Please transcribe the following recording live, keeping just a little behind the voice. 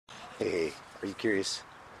Hey, are you curious?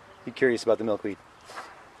 You curious about the milkweed?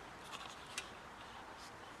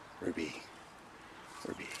 Ruby.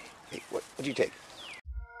 Ruby. Hey, what'd you take?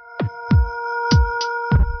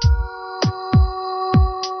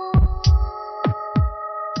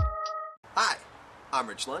 Hi, I'm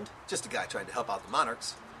Rich Lund, just a guy trying to help out the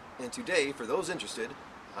Monarchs. And today, for those interested,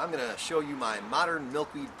 I'm going to show you my modern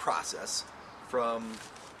milkweed process from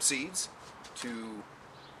seeds to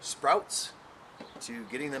sprouts to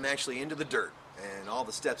getting them actually into the dirt and all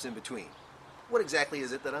the steps in between. What exactly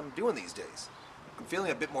is it that I'm doing these days? I'm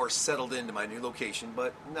feeling a bit more settled into my new location,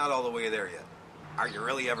 but not all the way there yet. Are you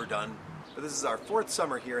really ever done? But this is our 4th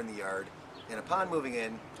summer here in the yard, and upon moving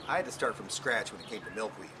in, I had to start from scratch when it came to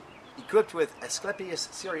milkweed. Equipped with Asclepias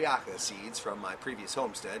syriaca seeds from my previous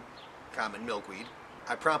homestead, common milkweed,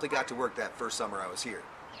 I promptly got to work that first summer I was here.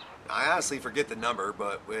 I honestly forget the number,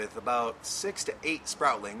 but with about 6 to 8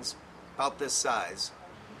 sproutlings, about this size,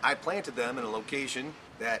 I planted them in a location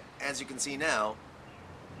that, as you can see now,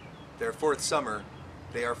 their 4th summer,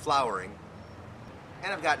 they are flowering,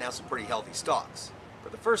 and I've got now some pretty healthy stalks. For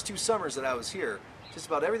the first 2 summers that I was here, just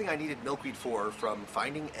about everything I needed milkweed for, from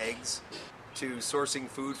finding eggs to sourcing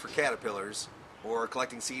food for caterpillars or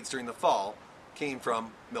collecting seeds during the fall, came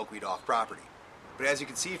from milkweed off property. But as you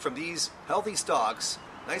can see from these healthy stalks,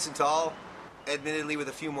 nice and tall, admittedly with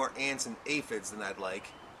a few more ants and aphids than I'd like,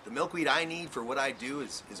 the milkweed I need for what I do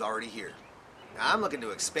is already here. Now I'm looking to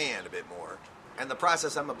expand a bit more, and the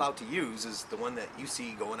process I'm about to use is the one that you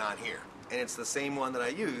see going on here. And it's the same one that I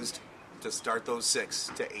used to start those 6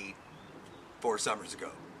 to 8 4 summers ago.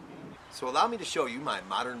 So allow me to show you my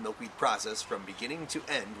modern milkweed process from beginning to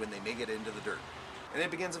end when they make it into the dirt. And it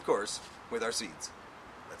begins, of course, with our seeds.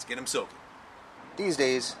 Let's get them soaking. These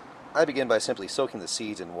days, I begin by simply soaking the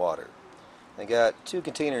seeds in water. I got 2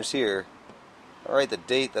 containers here. I'll write the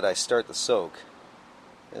date that I start the soak.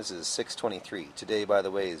 This is 6/23. Today, by the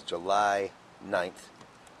way, is July 9th.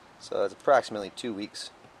 So it's approximately 2 weeks.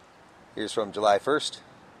 Here's from July 1st.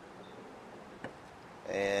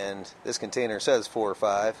 And this container says 4 or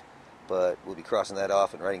 5, but we'll be crossing that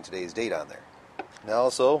off and writing today's date on there. Now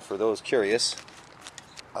also, for those curious,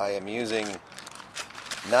 I am using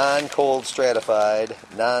non-cold stratified,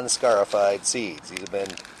 non-scarified seeds. These have been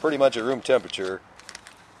pretty much at room temperature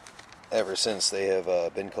ever since they have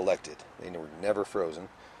been collected. They were never frozen.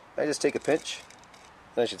 I just take a pinch.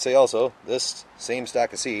 And I should say also, this same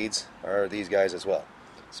stock of seeds are these guys as well.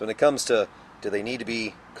 So when it comes to do they need to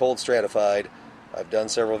be cold stratified, I've done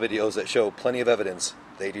several videos that show plenty of evidence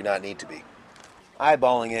they do not need to be.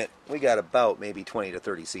 Eyeballing it, we got about maybe 20 to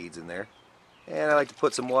 30 seeds in there. And I like to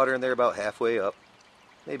put some water in there about halfway up,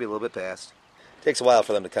 maybe a little bit past. It takes a while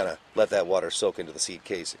for them to kind of let that water soak into the seed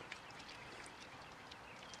casing.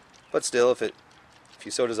 But still, if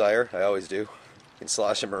you so desire, I always do, you can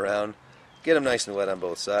slosh them around, get them nice and wet on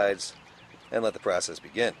both sides, and let the process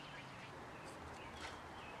begin.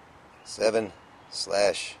 7/9.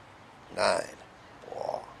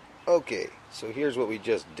 Wow. Okay, so here's what we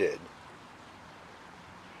just did.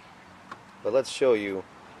 But let's show you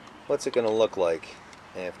what's it going to look like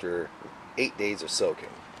after 8 days of soaking.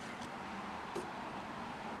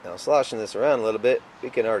 Now, sloshing this around a little bit, we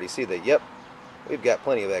can already see that, yep, we've got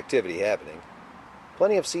plenty of activity happening.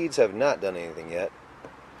 Plenty of seeds have not done anything yet,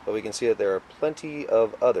 but we can see that there are plenty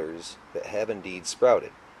of others that have indeed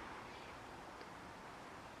sprouted.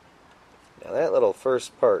 Now that little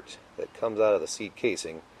first part that comes out of the seed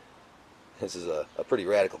casing, this is a pretty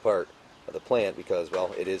radical part of the plant because,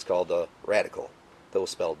 well, it is called a radical, though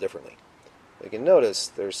spelled differently. We can notice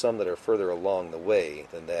there's some that are further along the way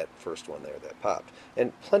than that first one there that popped,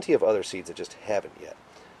 and plenty of other seeds that just haven't yet.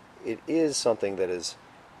 It is something that is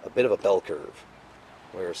a bit of a bell curve,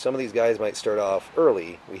 where some of these guys might start off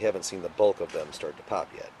early, we haven't seen the bulk of them start to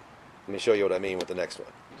pop yet. Let me show you what I mean with the next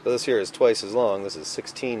one. So this here is twice as long. This is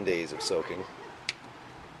 16 days of soaking.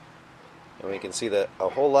 And we can see that a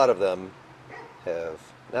whole lot of them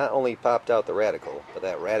have not only popped out the radical, but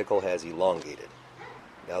that radical has elongated.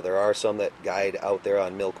 Now there are some that guide out there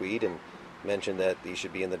on milkweed and mention that these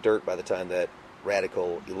should be in the dirt by the time that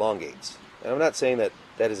radical elongates. And I'm not saying that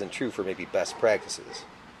that isn't true for maybe best practices,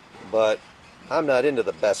 but I'm not into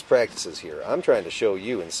the best practices here. I'm trying to show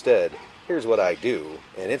you instead, here's what I do,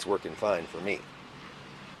 and it's working fine for me.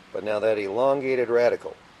 But now that elongated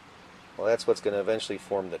radical, well, that's what's going to eventually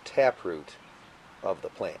form the taproot of the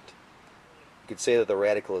plant. You could say that the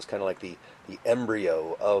radical is kind of like the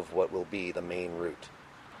embryo of what will be the main root.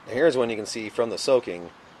 Now here's one you can see from the soaking,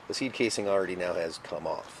 the seed casing already now has come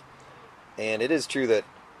off. And it is true that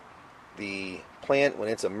the plant, when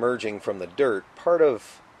it's emerging from the dirt, part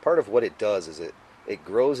of what it does is it it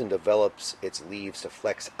grows and develops its leaves to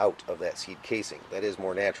flex out of that seed casing. That is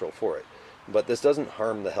more natural for it. But this doesn't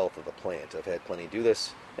harm the health of the plant. I've had plenty do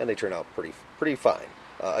this, and they turn out pretty fine.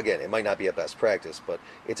 Again, it might not be a best practice, but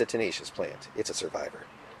it's a tenacious plant. It's a survivor.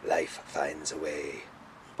 Life finds a way.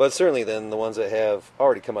 But certainly then, the ones that have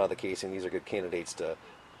already come out of the casing, these are good candidates to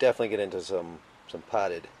definitely get into some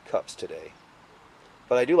potted cups today.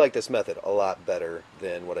 But I do like this method a lot better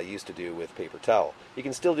than what I used to do with paper towel. You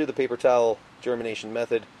can still do the paper towel germination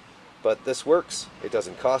method, but this works. It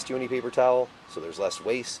doesn't cost you any paper towel, so there's less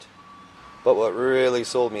waste. But what really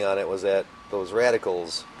sold me on it was that those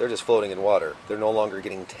radicals, they're just floating in water. They're no longer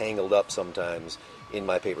getting tangled up sometimes in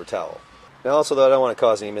my paper towel. Now also, though, I don't want to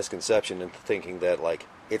cause any misconception into thinking that like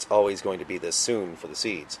it's always going to be this soon for the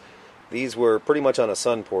seeds. These were pretty much on a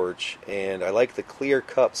sun porch, and I like the clear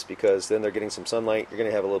cups because then they're getting some sunlight. You're going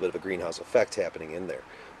to have a little bit of a greenhouse effect happening in there.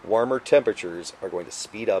 Warmer temperatures are going to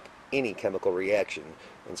speed up any chemical reaction,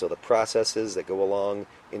 and so the processes that go along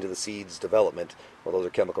into the seed's development, well, those are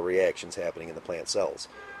chemical reactions happening in the plant cells.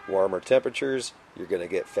 Warmer temperatures, you're going to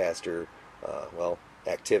get faster,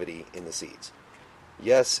 activity in the seeds.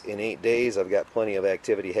 Yes, in 8 days I've got plenty of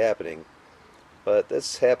activity happening, but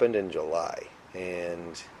this happened in July,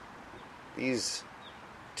 and these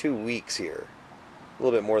 2 weeks here, a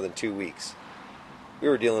little bit more than 2 weeks, we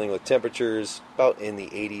were dealing with temperatures about in the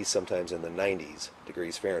 80s, sometimes in the 90s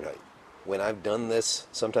degrees Fahrenheit. When I've done this,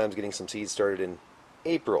 sometimes getting some seeds started in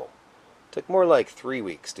April, it took more like 3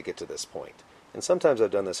 weeks to get to this point. And sometimes I've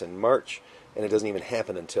done this in March, and it doesn't even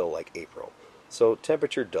happen until like April. So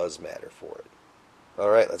temperature does matter for it.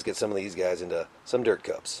 Alright, let's get some of these guys into some dirt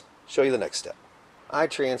cups. Show you the next step. I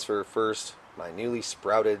transfer first my newly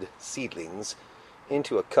sprouted seedlings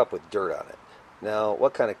into a cup with dirt on it. Now,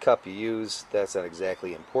 what kind of cup you use, that's not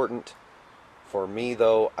exactly important. For me,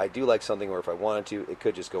 though, I do like something where if I wanted to, it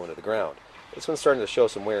could just go into the ground. This one's starting to show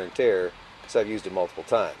some wear and tear because I've used it multiple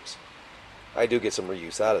times. I do get some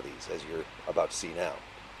reuse out of these, as you're about to see now.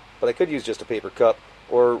 But I could use just a paper cup,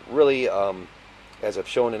 or really, as I've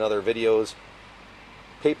shown in other videos,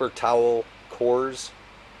 paper towel cores.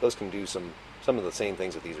 Those can do some of the same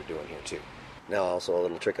things that these are doing here too. Now also a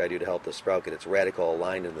little trick I do to help the sprout get its radicle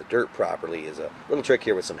aligned in the dirt properly is a little trick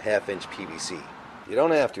here with some 1/2-inch PVC. You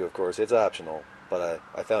don't have to, of course, it's optional, but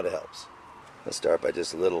I found it helps. Let's start by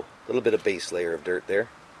just a little bit of base layer of dirt there.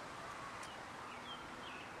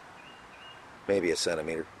 Maybe a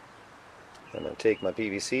centimeter. I'm going to take my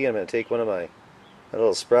PVC, I'm going to take one of my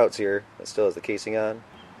little sprouts here that still has the casing on,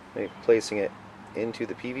 maybe placing it into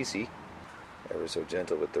the PVC, ever so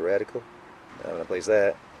gentle with the radical. Now I'm going to place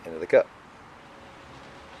that into the cup.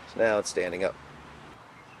 So now it's standing up.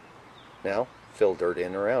 Now fill dirt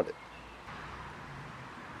in around it.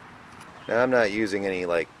 Now I'm not using any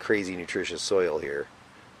like crazy nutritious soil here.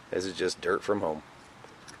 This is just dirt from home.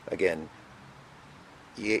 Again,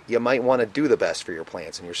 you might want to do the best for your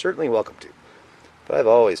plants, and you're certainly welcome to. But I've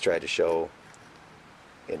always tried to show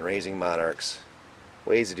in raising monarchs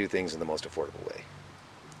ways to do things in the most affordable way.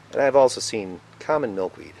 And I've also seen common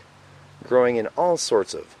milkweed growing in all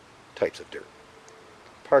sorts of types of dirt.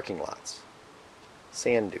 Parking lots,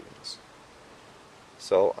 sand dunes.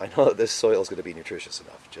 So I know that this soil is going to be nutritious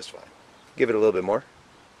enough, just fine. Give it a little bit more,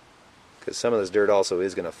 because some of this dirt also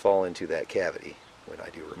is going to fall into that cavity when I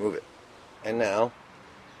do remove it. And now,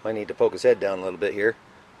 I need to poke his head down a little bit here,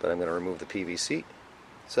 but I'm going to remove the PVC.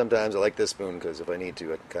 Sometimes I like this spoon because if I need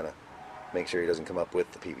to, I can kind of make sure he doesn't come up with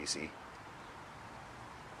the PVC.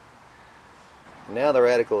 Now the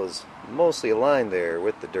radical is mostly aligned there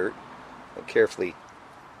with the dirt. I'll carefully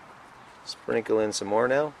sprinkle in some more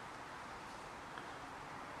now.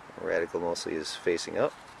 The radical mostly is facing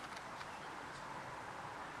up.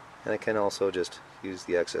 And I can also just use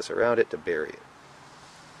the excess around it to bury it.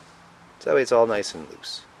 So that way it's all nice and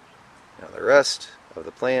loose. Now the rest of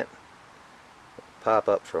the plant will pop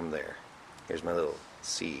up from there. Here's my little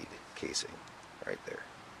seed casing right there.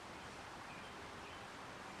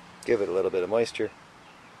 Give it a little bit of moisture.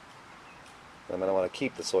 I'm going to want to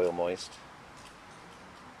keep the soil moist,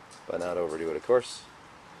 but not overdo it, of course.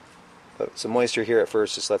 But some moisture here at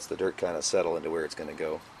first just lets the dirt kind of settle into where it's going to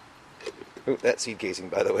go. Ooh, that seed casing,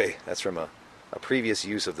 by the way, that's from a previous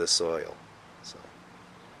use of this soil. So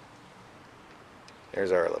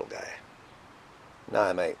there's our little guy. Now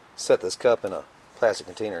I might set this cup in a plastic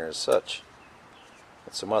container as such,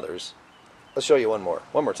 with some others. Let's show you one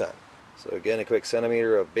more time. So again, a quick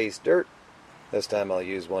centimeter of base dirt. This time I'll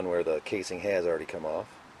use one where the casing has already come off.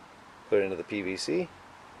 Put it into the PVC.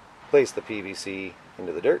 Place the PVC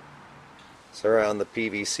into the dirt. Surround the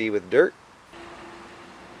PVC with dirt.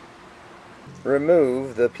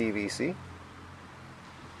 Remove the PVC.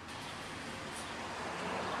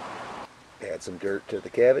 add some dirt to the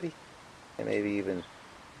cavity and maybe even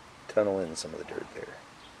tunnel in some of the dirt there.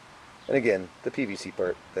 And again, the PVC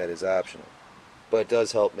part, that is optional. But it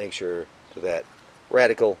does help make sure that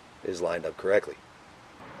radicle is lined up correctly.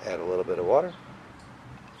 Add a little bit of water.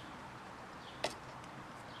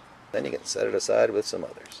 Then you can set it aside with some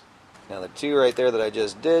others. Now the two right there that I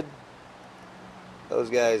just did, those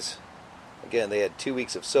guys, again, they had 2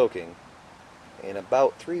 weeks of soaking. And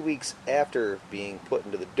about 3 weeks after being put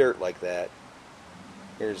into the dirt like that,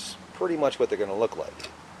 here's pretty much what they're going to look like.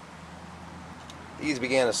 These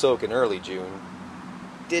began to soak in early June.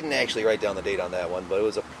 Didn't actually write down the date on that one, but it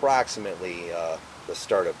was approximately the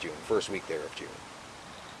start of June, first week there of June.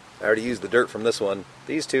 I already used the dirt from this one.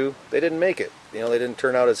 These two, they didn't make it. You know, they didn't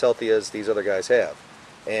turn out as healthy as these other guys have.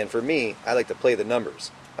 And for me, I like to play the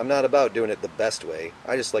numbers. I'm not about doing it the best way.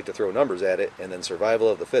 I just like to throw numbers at it and then survival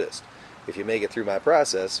of the fittest. If you make it through my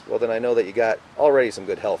process, well then I know that you got already some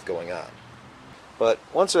good health going on. But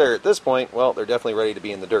once they're at this point, well, they're definitely ready to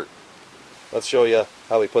be in the dirt. Let's show you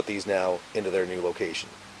how we put these now into their new location.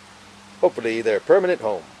 Hopefully their permanent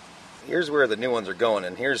home. Here's where the new ones are going,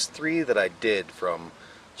 and here's 3 that I did from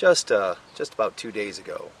just about 2 days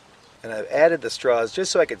ago. And I've added the straws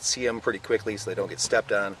just so I could see them pretty quickly so they don't get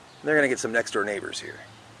stepped on. And they're going to get some next door neighbors here.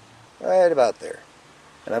 Right about there.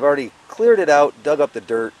 And I've already cleared it out, dug up the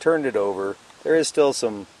dirt, turned it over. There is still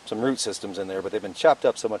some root systems in there, but they've been chopped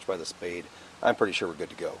up so much by the spade, I'm pretty sure we're good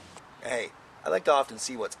to go. Hey, I like to often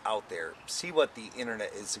see what's out there, see what the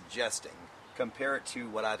internet is suggesting, compare it to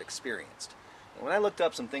what I've experienced. And when I looked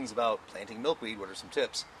up some things about planting milkweed, what are some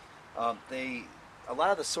tips, a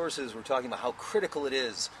lot of the sources were talking about how critical it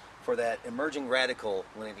is for that emerging radicle,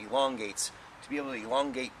 when it elongates, to be able to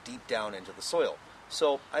elongate deep down into the soil.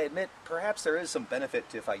 So I admit perhaps there is some benefit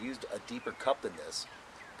to if I used a deeper cup than this,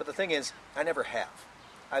 but the thing is, I never have.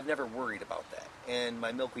 I've never worried about that, and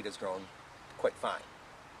my milkweed has grown quite fine.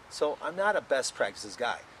 So I'm not a best practices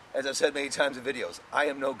guy. As I've said many times in videos, I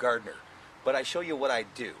am no gardener, but I show you what I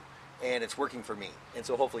do, and it's working for me, and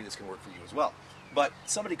so hopefully this can work for you as well. But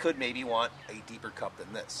somebody could maybe want a deeper cup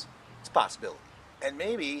than this. It's a possibility. And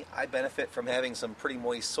maybe I benefit from having some pretty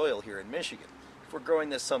moist soil here in Michigan. If we're growing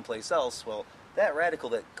this someplace else, well, that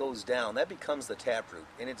radicle that goes down, that becomes the taproot,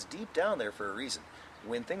 and it's deep down there for a reason.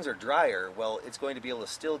 When things are drier, well, it's going to be able to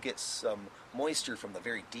still get some moisture from the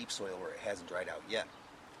very deep soil where it hasn't dried out yet.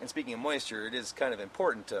 And speaking of moisture, it is kind of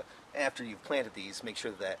important to, after you've planted these, make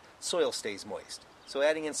sure that soil stays moist. So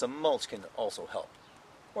adding in some mulch can also help.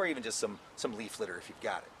 Or even just some leaf litter if you've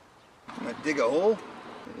got it. I'm going to dig a hole.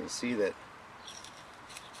 You can see that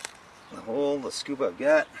the hole, the scoop I've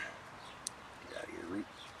got. Get out of here, root.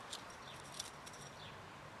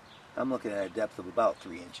 I'm looking at a depth of about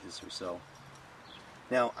 3 inches or so.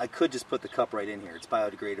 Now, I could just put the cup right in here. It's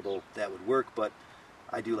biodegradable. That would work, but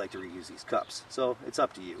I do like to reuse these cups. So it's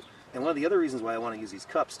up to you. And one of the other reasons why I want to use these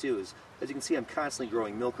cups too is, as you can see, I'm constantly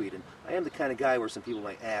growing milkweed, and I am the kind of guy where some people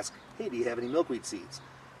might ask, hey, do you have any milkweed seeds?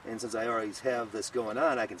 And since I always have this going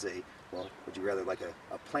on, I can say, well, would you rather like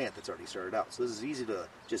a plant that's already started out? So this is easy to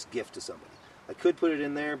just gift to somebody. I could put it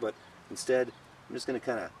in there, but instead I'm just going to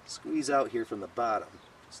kind of squeeze out here from the bottom.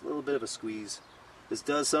 Just a little bit of a squeeze. This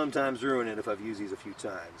does sometimes ruin it if I've used these a few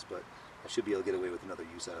times, but I should be able to get away with another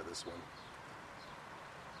use out of this one.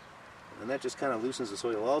 And that just kind of loosens the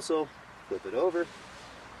soil also. Flip it over.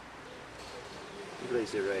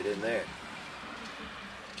 Place it right in there.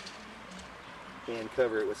 And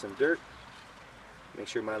cover it with some dirt. Make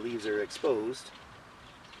sure my leaves are exposed.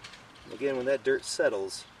 And again, when that dirt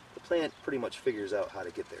settles, the plant pretty much figures out how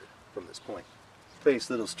to get there from this point. Place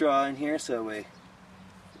a little straw in here so it's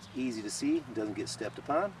easy to see, it doesn't get stepped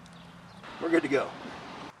upon. We're good to go.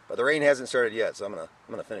 But the rain hasn't started yet, so I'm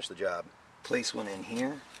gonna finish the job. Place one in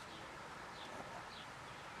here.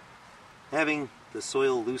 Having the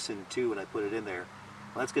soil loosened too when I put it in there,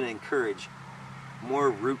 well, that's going to encourage more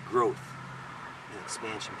root growth and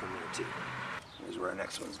expansion from there too. Here's where our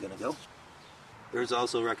next one's going to go. There's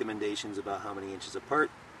also recommendations about how many inches apart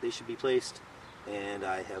they should be placed, and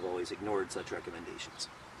I have always ignored such recommendations.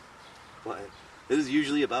 But this is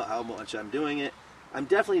usually about how much I'm doing it. I'm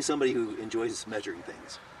definitely somebody who enjoys measuring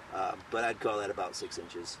things, but I'd call that about 6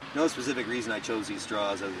 inches. No specific reason I chose these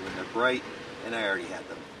straws other than they're bright, and I already had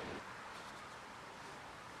them.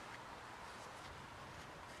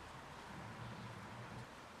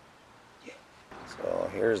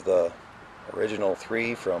 So here's the original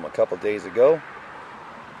 3 from a couple days ago.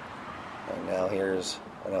 And now here's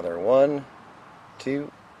another 1,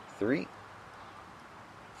 2, 3,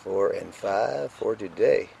 4, and 5 for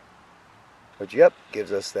today. Which, yep,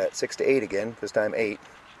 gives us that 6 to 8 again, this time 8.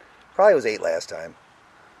 Probably was 8 last time.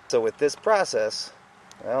 So with this process,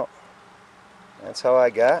 well, That's how I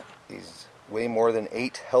got these way more than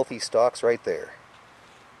 8 healthy stalks right there.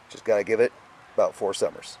 Just gotta give it about 4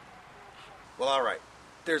 summers. Well, all right.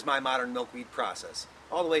 There's my modern milkweed process,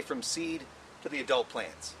 all the way from seed to the adult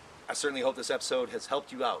plants. I certainly hope this episode has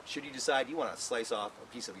helped you out should you decide you want to slice off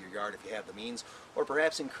a piece of your yard if you have the means, or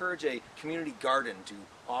perhaps encourage a community garden to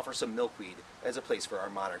offer some milkweed as a place for our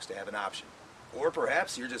monarchs to have an option. Or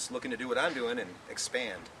perhaps you're just looking to do what I'm doing and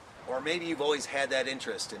expand. Or maybe you've always had that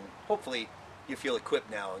interest and hopefully you feel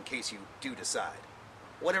equipped now in case you do decide.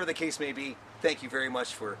 Whatever the case may be, thank you very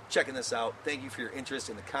much for checking this out. Thank you for your interest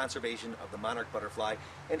in the conservation of the monarch butterfly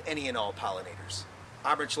and any and all pollinators.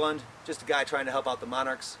 I'm Rich Lund, just a guy trying to help out the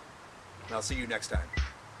monarchs, and I'll see you next time.